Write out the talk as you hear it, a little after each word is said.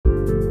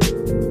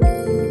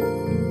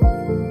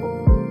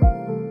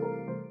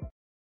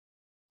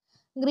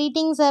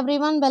Greetings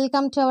everyone,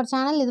 welcome to our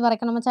channel. இது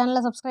வரைக்கும் நம்ம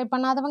சேனலை சப்ஸ்கிரைப்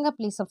பண்ணாதவங்க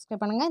ப்ளீஸ்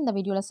சப்ஸ்கிரைப் பண்ணுங்க. இந்த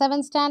வீடியோவில்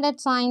 7th standard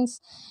science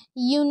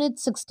unit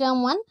 6 term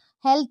 1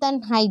 health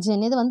and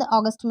hygiene இது வந்து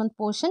August month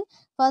portion.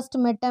 First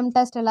mid term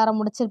test எல்லாரும்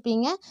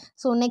முடிச்சிருப்பீங்க.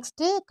 So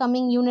next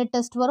coming unit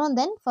test வரும்,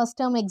 தென் ஃபர்ஸ்ட்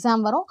டேர்ம்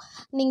எக்ஸாம் வரும்.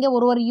 நீங்கள்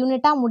ஒரு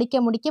யூனிட்டாக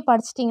முடிக்க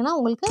படிச்சிட்டிங்கன்னா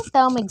உங்களுக்கு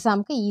டேர்ம்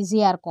எக்ஸாமுக்கு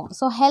ஈஸியாக இருக்கும்.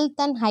 So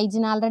health and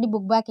hygiene already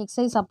book back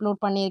exercise upload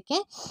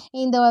பண்ணியிருக்கேன்.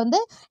 இந்த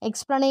வந்து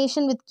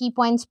எக்ஸ்ப்ளனேஷன் வித் கீ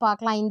பாயிண்ட்ஸ்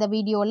பார்க்கலாம் இந்த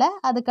வீடியோவில்.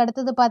 அதுக்கு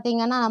அடுத்தது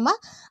பார்த்தீங்கன்னா நம்ம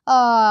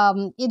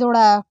இதோட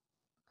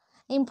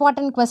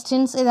இம்பார்ட்டன்ட்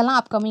கொஸ்டின்ஸ் இதெல்லாம்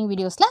அப்கமிங்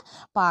வீடியோஸில்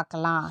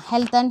பார்க்கலாம்.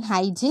 Health and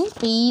hygiene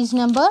page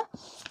number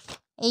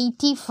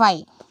 85.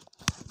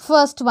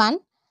 First one,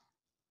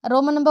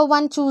 Roman number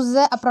 1, choose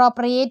the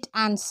appropriate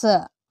answer.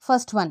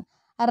 First one,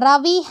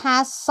 Ravi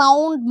has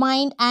sound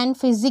mind and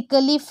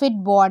physically fit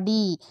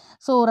body.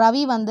 So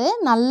Ravi வந்து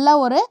நல்ல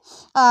ஒரு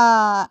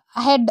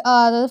head,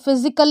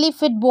 physically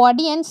fit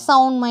body and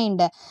sound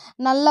mind,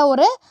 நல்ல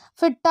ஒரு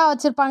ஃபிட்டாக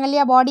வச்சுருப்பாங்க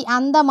இல்லையா பாடி,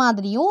 அந்த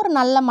மாதிரியும் ஒரு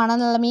நல்ல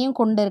மனநிலைமையும்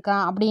கொண்டு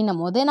இருக்கான்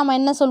அப்படின்னும் போது நம்ம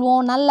என்ன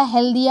சொல்லுவோம், நல்ல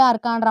ஹெல்த்தியாக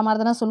இருக்கான்ற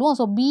மாதிரி தானே சொல்லுவோம்.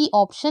 So B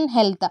option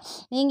health.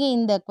 நீங்கள்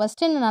இந்த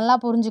கொஸ்டின் நல்லா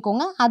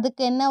புரிஞ்சுக்கோங்க,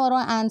 அதுக்கு என்ன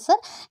வரும்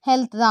ஆன்சர்,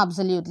 ஹெல்த் தான்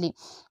absolutely.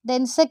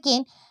 Then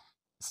second,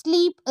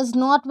 sleep is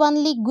not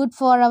only good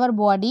for our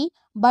body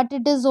but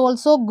it is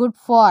also good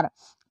for,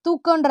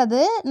 தூக்கன்றது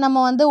நம்ம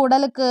வந்து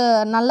உடலுக்கு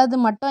நல்லது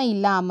மட்டும்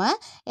இல்லாமல்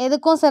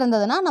எதுக்கும்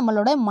சிறந்ததுன்னா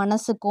நம்மளோட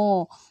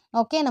மனசுக்கும்.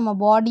 ஓகே, நம்ம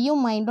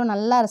பாடியும் மைண்டும்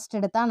நல்லா ரெஸ்ட்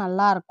எடுத்தால்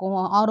நல்லா இருக்கும்,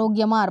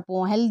 ஆரோக்கியமாக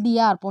இருப்போம்,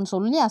 ஹெல்த்தியாக இருப்போம்னு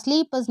சொல்லி.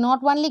 Sleep is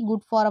not only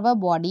good for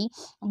our body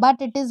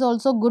but it is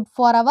also good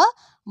for our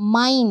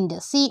mind.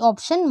 C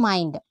option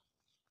mind.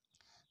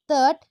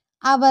 Third,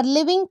 our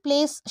living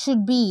place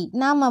should be,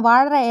 நாம்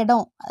வாழ்கிற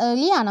இடம்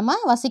இல்லையா, நம்ம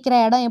வசிக்கிற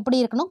இடம் எப்படி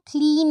இருக்கணும்,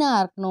 க்ளீனாக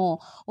இருக்கணும்.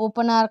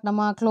 ஓப்பனாக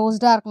இருக்கணுமா,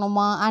 க்ளோஸ்டாக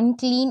இருக்கணுமா,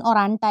 அன்க்ளீன் ஒரு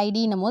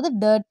அன்டைடின்னும் போது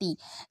டர்ட்டி.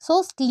 ஸோ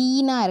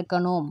க்ளீனாக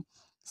இருக்கணும்.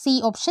 C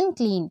option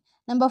clean.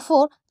 Number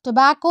 4,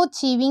 tobacco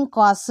சீவிங்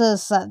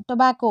causes.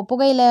 Tobacco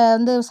புகையில்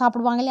வந்து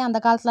சாப்பிடுவாங்க இல்லையா, அந்த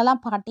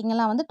காலத்துலலாம்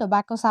பாட்டிங்கெல்லாம் வந்து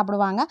டொபாக்கோ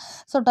சாப்பிடுவாங்க.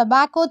 So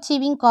tobacco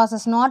சீவிங்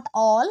causes, not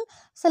all,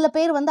 சில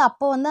பேர் வந்து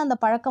அப்போ வந்து அந்த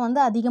பழக்கம்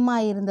வந்து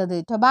அதிகமாக இருந்தது.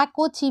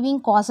 டொபாக்கோ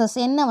சீவிங் காசஸ்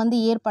என்ன வந்து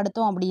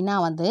ஏற்படுத்தும் அப்படின்னா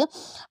வந்து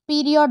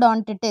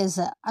பீரியோடான்டிட்டிஸ்,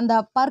 அந்த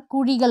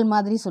பற்குழிகள்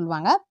மாதிரி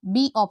சொல்லுவாங்க.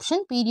 B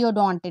option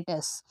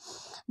பீரியோடான்டிட்டிஸ்.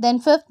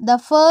 Then fifth, the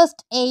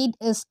first eight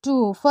is to,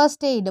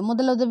 first eight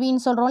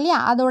முதலுதவின்னு சொல்கிறோம் இல்லையா,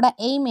 அதோட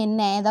எய்ம்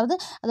என்ன, அதாவது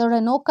அதோட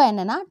நோக்கம்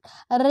என்னென்னா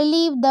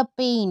ரிலீவ் த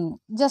பெயின்,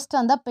 ஜஸ்ட்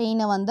அந்த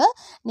பெயினை வந்து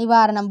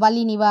நிவாரணம்,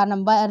 வலி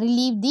நிவாரணம்,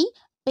 relieve the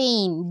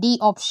pain. D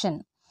option.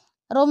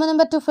 Roman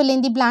number 2, fill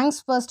in the blanks.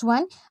 First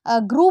one, a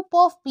group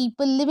of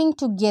people living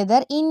together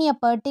in a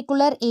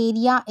particular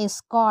area is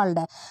called.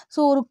 So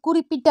ஒரு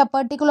குறிப்பிட்ட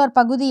பர்டிகுலர்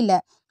பகுதியில்,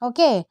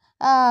 okay,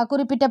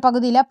 குறிப்பிட்ட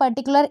பகுதியில்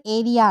பர்டிகுலர்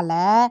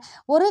ஏரியாவில்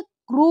ஒரு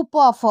குரூப்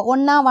ஆஃப்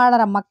ஒன்றா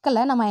வாழற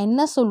மக்களை நம்ம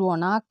என்ன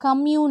சொல்லுவோம்னா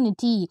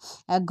community.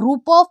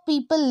 Group of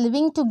people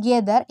living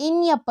together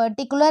in a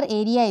particular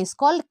area is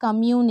called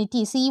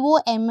community.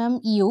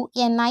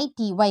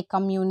 COMMUNITY,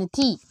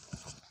 community.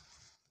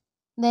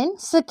 Then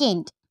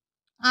second,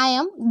 I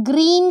am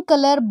green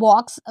color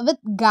box with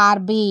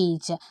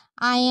garbage.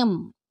 I am,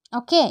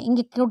 okay,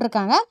 இங்கே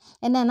கேட்டிருக்காங்க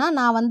என்னென்னா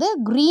நான் வந்து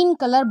க்ரீன்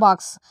கலர்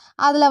பாக்ஸ்,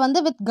 அதில் வந்து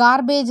வித்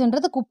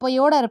கார்பேஜ்ன்றது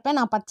குப்பையோடு இருப்பேன்,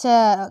 நான் பச்சை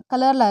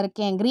கலரில்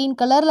இருக்கேன், க்ரீன்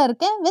கலரில்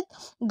இருக்கேன், வித்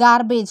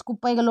கார்பேஜ்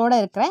குப்பைகளோடு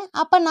இருக்கிறேன்.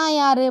 அப்போ நான்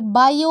யார்,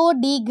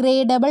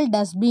 பயோடிகிரேடபிள்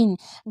டஸ்ட்பின்.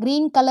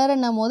 க்ரீன்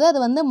கலர்ன்னும் போது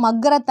அது வந்து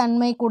மக்கிற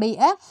தன்மை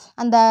கூடிய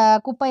அந்த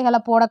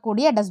குப்பைகளை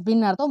போடக்கூடிய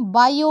டஸ்ட்பின் அர்த்தம்,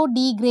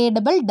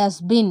 biodegradable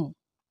dustbin.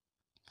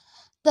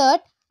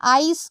 Third,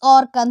 eyes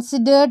are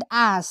considered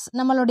as,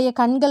 நம்மளுடைய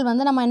கண்கள்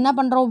வந்து நம்ம என்ன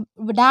பண்ணுறோம்,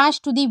 dash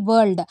to the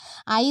world,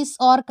 eyes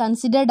are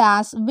considered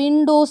as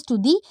Windows to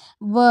the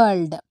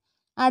world.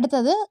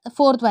 அடுத்தது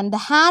fourth one, the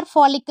hair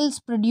follicles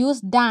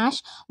produce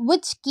dash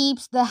which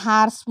keeps the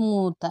hair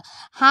smooth.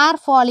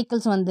 Hair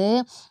follicles வந்து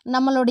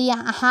நம்மளுடைய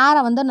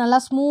ஹேரை வந்து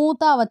நல்லா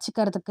ஸ்மூத்தாக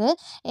வச்சுக்கிறதுக்கு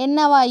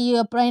என்ன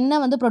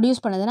வந்து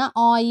ப்ரொடியூஸ் பண்ணுதுன்னா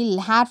oil.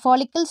 Hair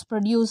follicles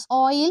produce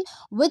oil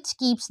which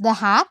keeps the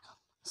hair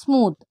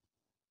smooth.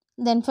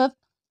 Then fifth,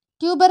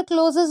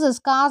 tuberculosis is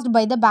caused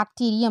by the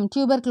bacterium.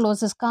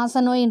 Tuberculosis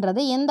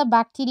காசநோயின்றது எந்த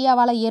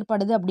பாக்டீரியாவால்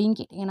ஏற்படுது அப்படின்னு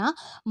கேட்டிங்கன்னா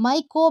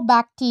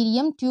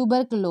மைக்கோபாக்டீரியம்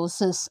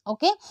டியூபர்குலோசிஸ்.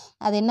 ஓகே,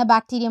 அது என்ன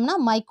பாக்டீரியம்னா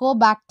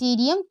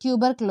Mycobacterium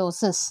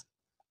tuberculosis.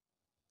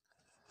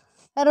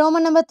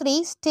 Roman number 3,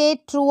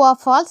 state true or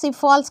false. If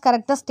falls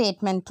கரெக்டாக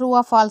statement, true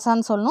R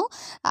ஃபால்ஸான்னு சொல்லணும்.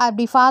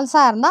 அப்படி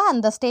ஃபால்ஸாக இருந்தால்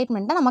அந்த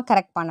ஸ்டேட்மெண்ட்டை நம்ம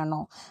கரெக்ட்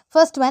பண்ணணும்.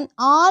 First one,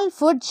 all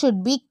food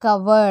should be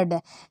covered.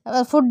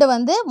 Food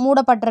வந்து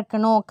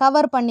மூடப்பட்டிருக்கணும்,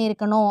 கவர்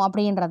பண்ணியிருக்கணும்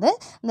அப்படின்றது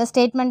இந்த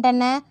ஸ்டேட்மெண்ட்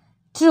என்ன,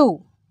 true.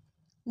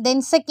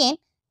 Then second,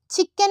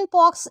 chicken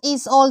box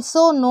is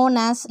also known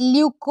as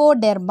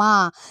leucoderma.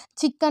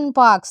 Chicken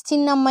box,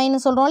 சின்னம்மைன்னு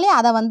சொல்கிறோம் இல்லையா,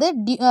 அதை வந்து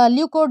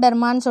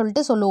லியூகோடெர்மான்னு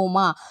சொல்லிட்டு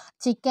சொல்லுவோமா.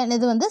 சிக்கன்,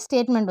 இது வந்து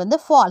ஸ்டேட்மெண்ட் வந்து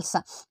falls.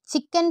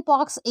 Chicken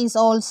box is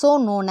also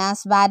known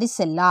as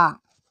வாரிசெல்லா.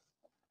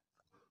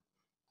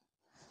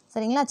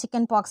 சரிங்களா,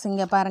 சிக்கன் பாக்ஸ்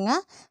இங்கே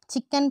பாருங்கள்,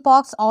 chicken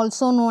box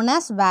also known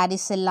as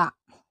வாரிசெல்லா.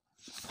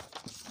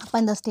 அப்போ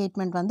இந்த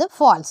ஸ்டேட்மெண்ட் வந்து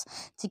falls.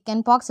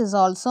 Chicken box is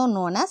also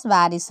known as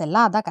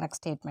varicella. அதான் correct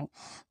statement.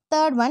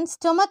 Third one,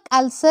 stomach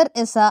ulcer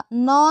is a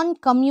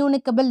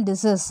non-communicable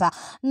disease.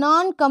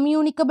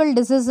 Non-communicable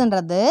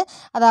diseaseன்றது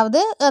அதாவது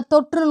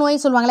தொற்று நோய்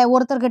சொல்லுவாங்களே,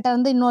 ஒருத்தர்கிட்ட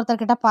இருந்து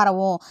இன்னொருத்தர்கிட்ட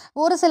பரவும்.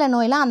 ஒரு சில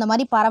நோயெலாம் அந்த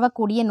மாதிரி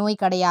பரவக்கூடிய நோய்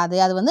கிடையாது,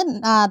 அது வந்து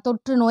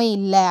தொற்று நோய்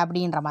இல்லை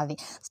அப்படின்ற மாதிரி.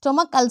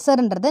 ஸ்டொமக்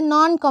அல்சர்ன்றது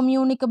நான்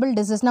கம்யூனிகபிள்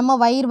டிசீஸ். நம்ம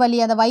வயிறு வலி,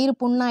 அந்த வயிறு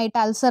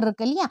புண்ணாயிட்டு அல்சர்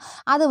இருக்கு இல்லையா,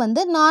 அது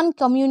வந்து நான்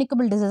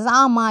கம்யூனிகபிள் டிசீஸ்.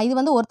 ஆமாம், இது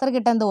வந்து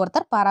ஒருத்தர்கிட்ட இருந்து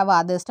ஒருத்தர்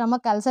பரவாது.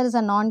 ஸ்டொமக் அல்சர்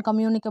இஸ் அ நான்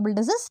communicable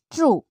disease.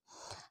 True.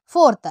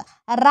 Fourth,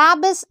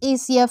 rabies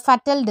is a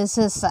fatal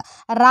disease.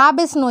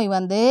 rabies நோய்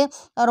வந்து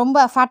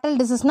ரொம்ப fatal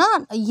diseaseனா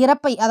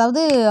இறப்பை,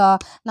 அதாவது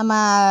நம்ம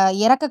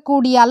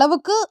இறக்கக்கூடிய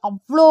அளவுக்கு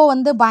அவ்வளோ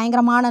வந்து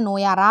பயங்கரமான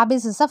நோயா.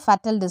 rabies is a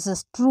fatal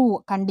disease. True.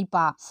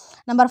 கண்டிப்பா.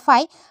 Number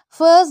 5,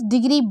 first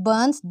degree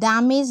burns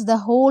damage the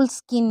whole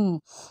skin.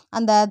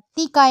 அந்த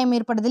தீக்காயம்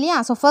ஏற்படுது இல்லையா,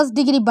 ஸோ ஃபர்ஸ்ட்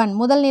டிகிரி பர்ன்,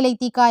 முதல் நிலை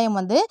தீக்காயம்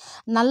வந்து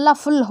நல்லா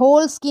ஃபுல்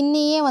ஹோல்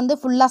ஸ்கின்னையே வந்து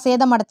ஃபுல்லாக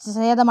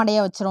சேதமடைய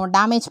வச்சிரும்,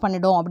 டேமேஜ்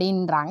பண்ணிடும்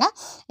அப்படின்றாங்க.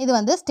 இது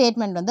வந்து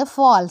ஸ்டேட்மெண்ட் வந்து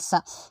falls.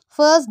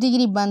 First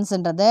degree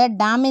பர்ன்ஸ்ன்றது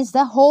damage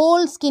the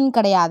whole skin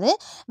கிடையாது,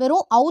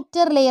 வெறும்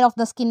அவுட்டர் லேயர் ஆஃப்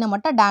த ஸ்கின்னை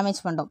மட்டும்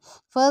டேமேஜ் பண்ணும்.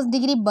 First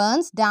degree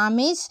Burns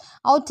damage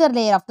outer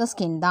layer of the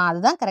skin தான்,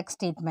 அதுதான் கரெக்ட்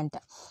ஸ்டேட்மெண்ட்.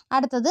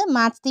 அடுத்தது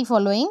match the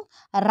following.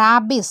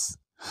 Rabies,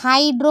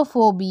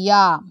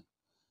 hydrophobia,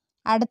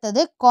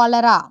 அடுத்தது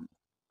cholera,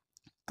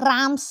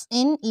 cramps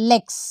in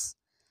legs,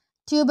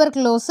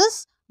 tuberculosis,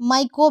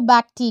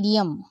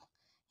 mycobacterium,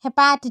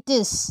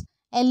 hepatitis,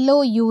 yellow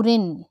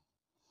urine,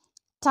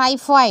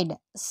 typhoid,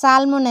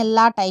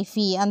 salmonella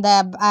typhi. அந்த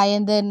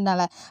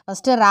எதுனால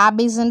first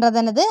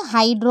ராபிஸ்ன்றது என்னது,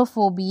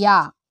 ஹைட்ரோஃபோபியா.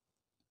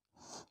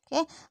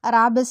 ஓகே,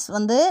 ராபிஸ்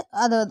வந்து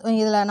அது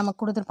இதில் நமக்கு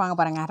கொடுத்துருப்பாங்க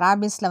பாருங்கள்.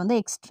 ராபிஸில் வந்து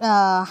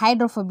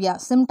ஹைட்ரோஃபோபியா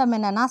சிம்டம்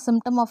என்னென்னா,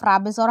 சிம்டம் ஆஃப்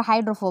ராபிஸ் ஒரு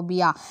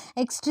hydrophobia,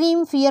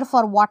 extreme fear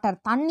for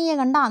water. தண்ணியை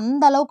கண்டால்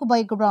அந்த அளவுக்கு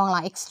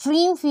பயப்படுவாங்களாம்,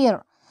 எக்ஸ்ட்ரீம் ஃபியர்,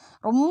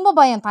 ரொம்ப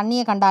பயம்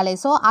தண்ணியை கண்டாலே.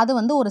 ஸோ அது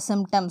வந்து ஒரு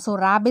சிம்டம். ஸோ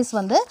ராபிஸ்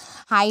வந்து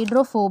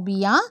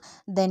ஹைட்ரோஃபோபியா.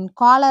 தென்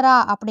காலரா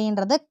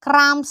அப்படின்றது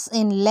கிராம்ப்ஸ்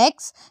இன்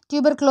லெக்ஸ்.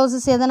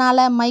 டியூபர்குலோசிஸ்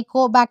எதனால்,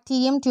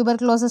 மைக்கோபாக்டீரியம்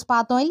டியூபர்குலோசிஸ்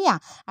பார்த்தோம் இல்லையா.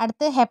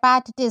 அடுத்து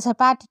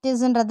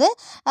ஹெப்பாட்டிட்டிஸ்ன்றது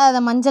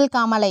மஞ்சள்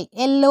காமலை,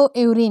 எல்லோ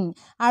யூரின்.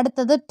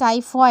 அடுத்தது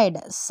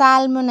டைஃபாய்டு,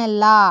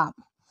 சால்மோனெல்லா.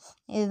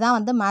 இதுதான்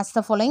வந்து மேட்ச்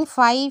த ஃபாலோயிங்.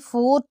 5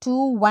 4 2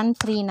 1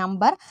 3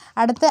 நம்பர்.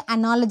 அடுத்து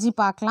அனாலஜி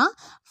பார்க்கலாம்.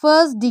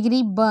 ஃபர்ஸ்ட்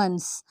டிகிரி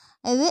பர்ன்ஸ்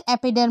இது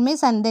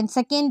epidermis, and then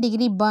second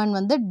degree burn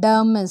வந்து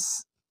டெர்மிஸ்.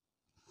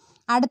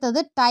 அடுத்தது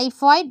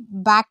டைஃபாய்ட்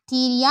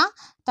பாக்டீரியா,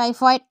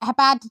 டைஃபாய்ட்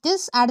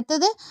ஹெப்பாட்டிட்டிஸ்,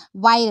 அடுத்தது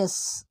வைரஸ்.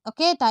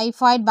 ஓகே,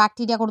 டைஃபாய்ட்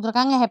பாக்டீரியா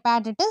கொடுத்துருக்காங்க,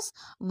 ஹெப்பாட்டிட்டிஸ்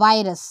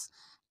வைரஸ்.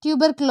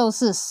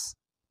 டியூபர்குலோசிஸ்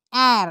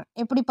ஏர்,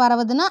 எப்படி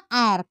பரவுதுன்னா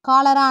ஏர்.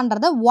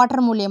 காலரான்றது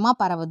வாட்டர்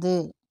மூலியமாக பரவுது.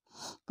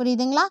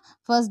 புரியுதுங்களா.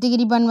 ஃபர்ஸ்ட்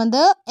டிகிரி பர்ன்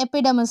வந்து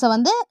எபிடெர்மிஸை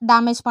வந்து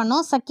டேமேஜ்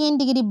பண்ணோம், செகண்ட்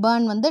டிகிரி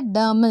பர்ன் வந்து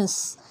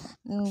டெர்மிஸ்.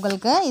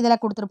 உங்களுக்கு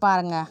இதில்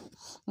கொடுத்துருப்பாருங்க,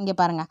 இங்கே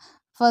பாருங்கள்.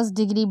 ஃபர்ஸ்ட்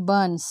டிகிரி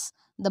பர்ன்ஸ்,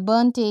 இந்த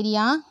பர்ன்ட்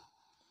ஏரியா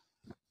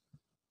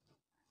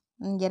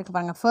இங்கே இருக்குது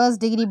பாருங்கள்.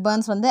 ஃபர்ஸ்ட் டிகிரி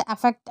பர்ன்ஸ் வந்து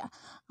அஃபெக்ட்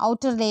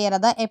அவுட்டர் லேயர்,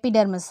 அதான்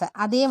எபிடெர்மிஸ்.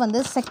 அதே வந்து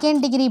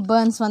செகண்ட் டிகிரி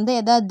பர்ன்ஸ் வந்து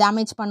எதாவது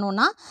டேமேஜ்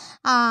பண்ணோன்னா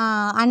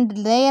and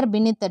layer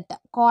beneath it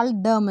call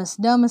dermis,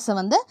 டெர்மிஸை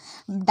வந்து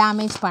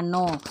டேமேஜ்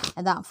பண்ணும்.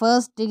 அதான்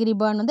ஃபர்ஸ்ட் டிகிரி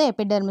பர்ன் வந்து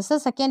எபிடெர்மிஸ்,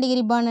 செகண்ட்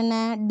டிகிரி பர்ன் என்ன,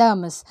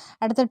 டெர்மிஸ்.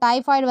 அடுத்து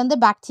டைஃபாய்டு வந்து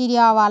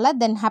பாக்டீரியாவால்,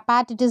 தென்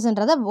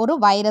ஹெப்பாட்டிட்டிஸ்ன்றது ஒரு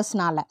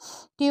வைரஸ்னால.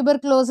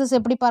 டியூபர்குலோசிஸ்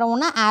எப்படி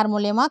பரவும்னா ஏர்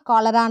மூலியமாக.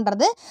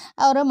 காலரான்றது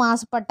ஒரு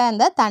மாசுபட்ட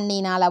அந்த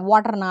தண்ணினால்,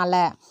 வாட்டர்னால.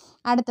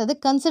 அடுத்தது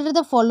consider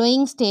the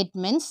following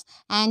statements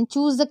and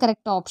choose the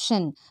correct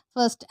option.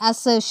 First,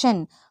 assertion,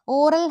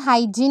 oral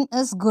hygiene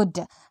is good.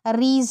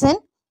 Reason,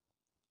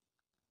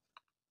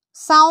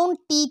 sound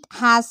teeth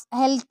has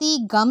healthy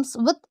gums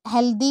with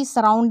healthy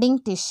surrounding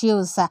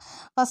tissues.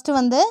 First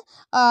வந்து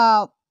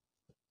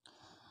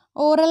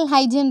ஓரல்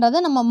ஹைஜீன்றது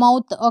நம்ம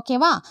மவுத்,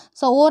 ஓகேவா.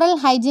 ஸோ ஓரல்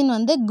ஹைஜீன்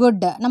வந்து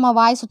good, நம்ம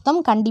வாய்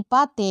சுத்தம்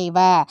கண்டிப்பாக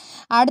தேவை.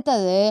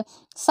 அடுத்தது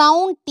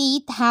sound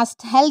teeth has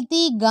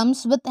healthy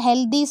comes with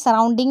healthy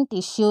surrounding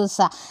tissues.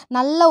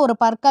 நல்ல ஒரு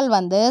பற்கள்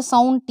வந்து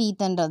சவுண்ட்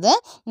டீத்ன்றது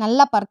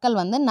நல்ல பற்கள்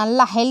வந்து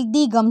நல்லா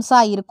ஹெல்தி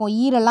கம்ஸாக இருக்கும்,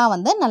 ஈரெல்லாம்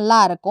வந்து நல்லா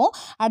இருக்கும்.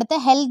 அடுத்து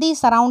ஹெல்தி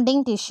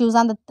சரௌண்டிங் டிஷ்யூஸ்,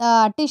 அந்த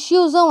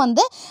டிஷ்யூஸும்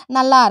வந்து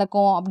நல்லா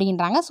இருக்கும்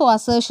அப்படின்றாங்க. So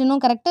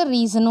அசர்ஷனும் correct,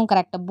 ரீசனும்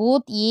correct.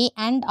 Both A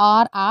and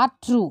are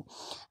true.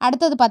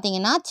 அடுத்தது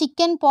பார்த்தீங்கன்னா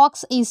chicken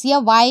box is a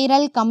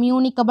viral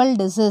communicable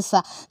disease.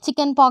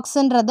 Chicken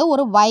பாக்ஸ்ன்றது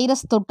ஒரு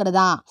வைரஸ் தொற்று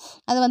தான்,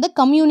 அது வந்து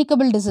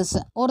கம்யூனிகபிள் டிசீஸ்,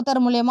 ஒருத்தர்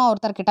மூலயமா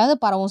ஒருத்தர்கிட்ட அது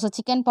பரவும். So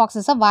chicken box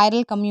is a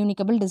viral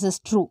communicable disease.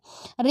 True.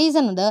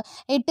 Reason வந்து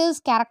it is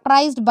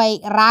characterised by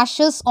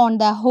rashes on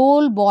the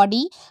whole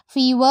body,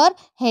 fever,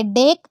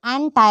 headache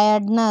and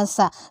tiredness.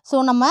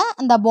 So நம்ம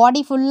அந்த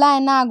பாடி ஃபுல்லாக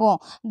என்ன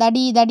ஆகும்,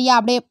 தடியாக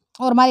அப்படியே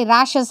ஒரு மாதிரி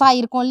ரேஷஸாக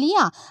இருக்கும்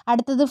இல்லையா.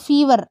 அடுத்தது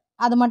ஃபீவர்,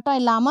 அது மட்டும்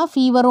இல்லாமல்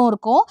ஃபீவரும்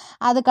இருக்கும்.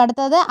 அதுக்கு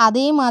அடுத்தது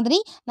அதே மாதிரி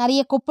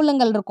நிறைய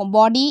கொப்புளங்கள் இருக்கும்.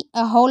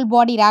 ஹோல்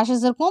பாடி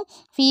ரேஷஸ் இருக்கும்.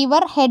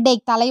 ஃபீவர்,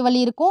 ஹெட்ஏக்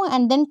தலைவலி இருக்கும்.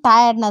 அண்ட் தென்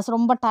டயர்ட்னஸ்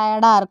ரொம்ப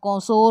டயர்டாக இருக்கும்,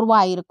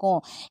 சோர்வாக இருக்கும்.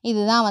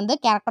 இதுதான் வந்து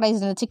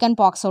கேரக்டரைஸ் சிக்கன்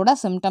பாக்ஸோட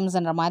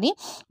சிம்டம்ஸ்ன்ற மாதிரி.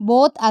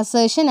 Both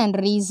assertion and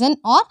reason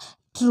are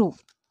true.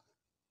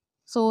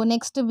 So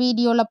next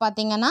வீடியோவில்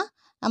பார்த்தீங்கன்னா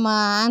நம்ம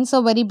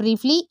answer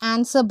briefly,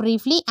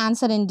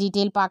 answer in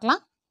detail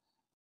பார்க்கலாம்.